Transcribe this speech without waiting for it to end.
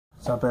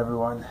What's up,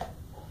 everyone?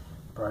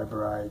 Bri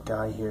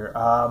guy here.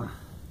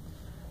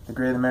 The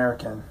Great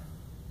American,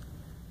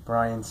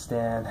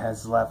 Stann,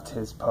 has left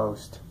his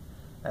post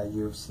at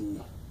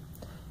UFC.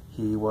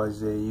 He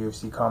was a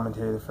UFC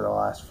commentator for the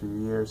last few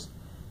years.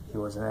 He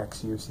was an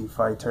ex-UFC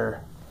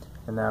fighter,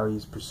 and now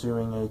he's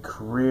pursuing a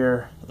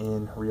career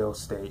in real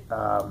estate.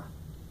 I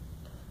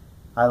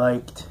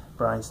liked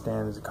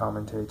Stann as a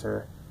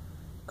commentator.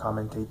 He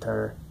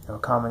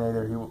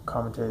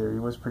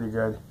was pretty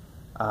good.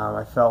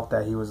 I felt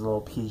that he was a little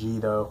PG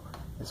though,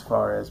 as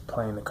far as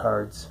playing the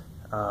cards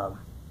right,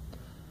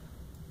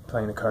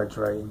 playing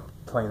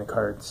the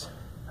cards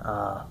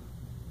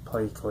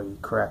politically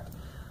correct.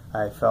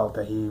 I felt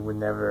that he would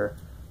never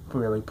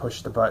really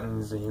push the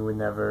buttons, and he would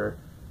never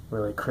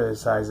really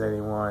criticize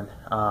anyone.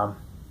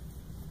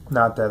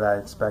 Not that I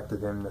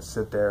expected him to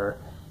sit there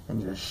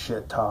and just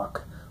shit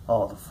talk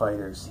all the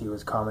fighters he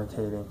was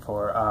commentating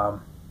for,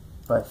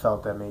 but I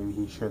felt that maybe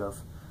he should have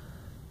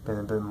been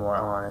a bit more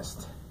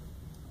honest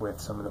with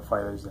some of the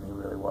fighters than he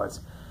really was.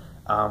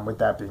 With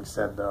that being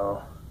said,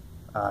 though,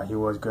 he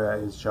was good at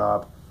his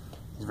job.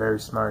 He's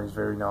very smart. He's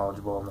very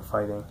knowledgeable in the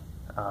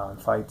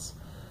fights.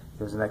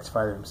 He was an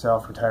ex-fighter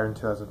himself, retired in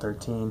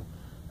 2013.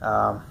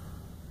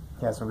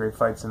 He had some great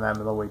fights in that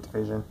middleweight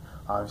division.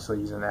 Obviously,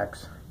 he's an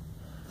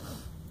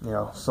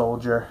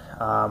soldier.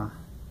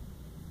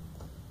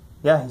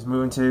 Yeah, he's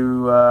moving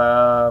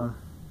to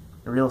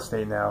real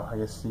estate now. I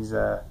guess he's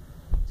got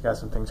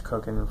some things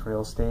cooking in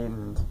real estate,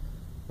 and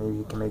maybe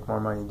he can make more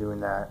money doing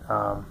that.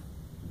 I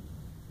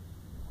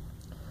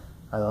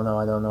don't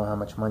know how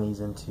much money he's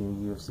into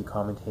UFC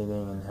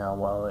commentating and how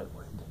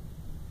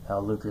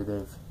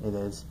lucrative it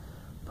is,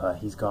 but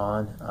he's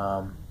gone.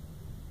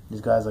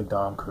 There's guys like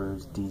Dom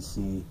Cruz,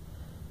 DC,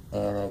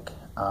 Anik,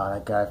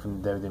 that guy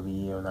from the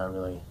WWE. I'm not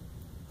really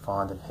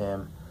fond of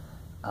him.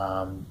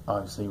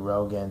 Obviously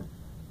Rogan,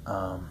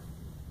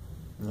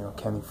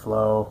 Kenny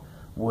Flo,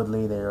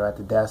 Woodley. They were at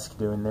the desk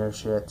doing their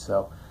shit.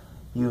 So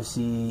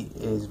UFC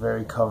is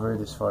very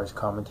covered as far as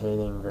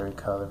commentating, very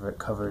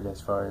covered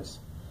as far as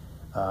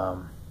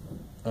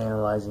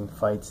analyzing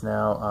fights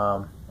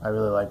now. I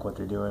really like what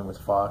they're doing with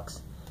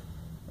Fox,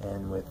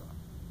 and with,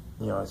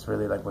 it's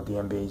really like what the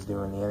NBA is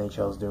doing, the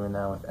NHL is doing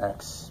now, with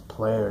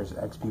ex-players,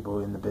 ex-people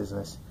in the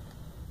business,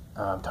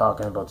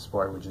 talking about the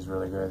sport, which is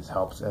really good. It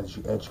helps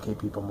educate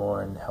people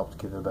more and helps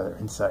give a better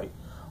insight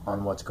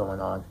on what's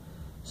going on.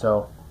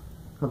 So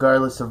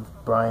regardless of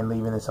Brian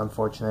leaving, it's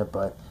unfortunate,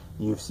 but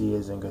UFC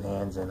is in good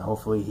hands, and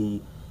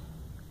hopefully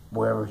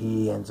wherever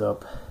he ends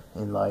up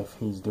in life,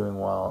 he's doing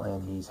well,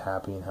 and he's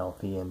happy and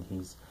healthy, and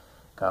he's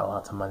got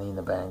lots of money in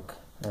the bank.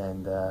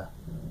 And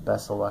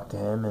best of luck to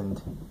him,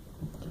 and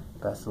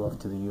best of luck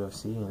to the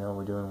UFC.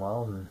 We're doing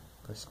well, and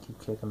let's keep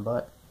kicking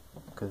butt,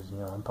 because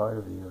I'm part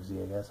of the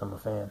UFC. I guess I'm a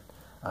fan.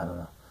 I don't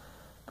know.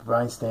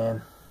 But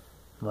Stann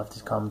left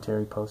his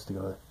commentary post to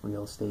go to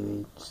real estate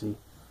agency.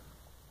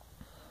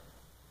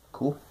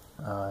 Cool.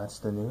 That's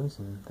the news,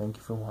 and thank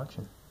you for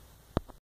watching.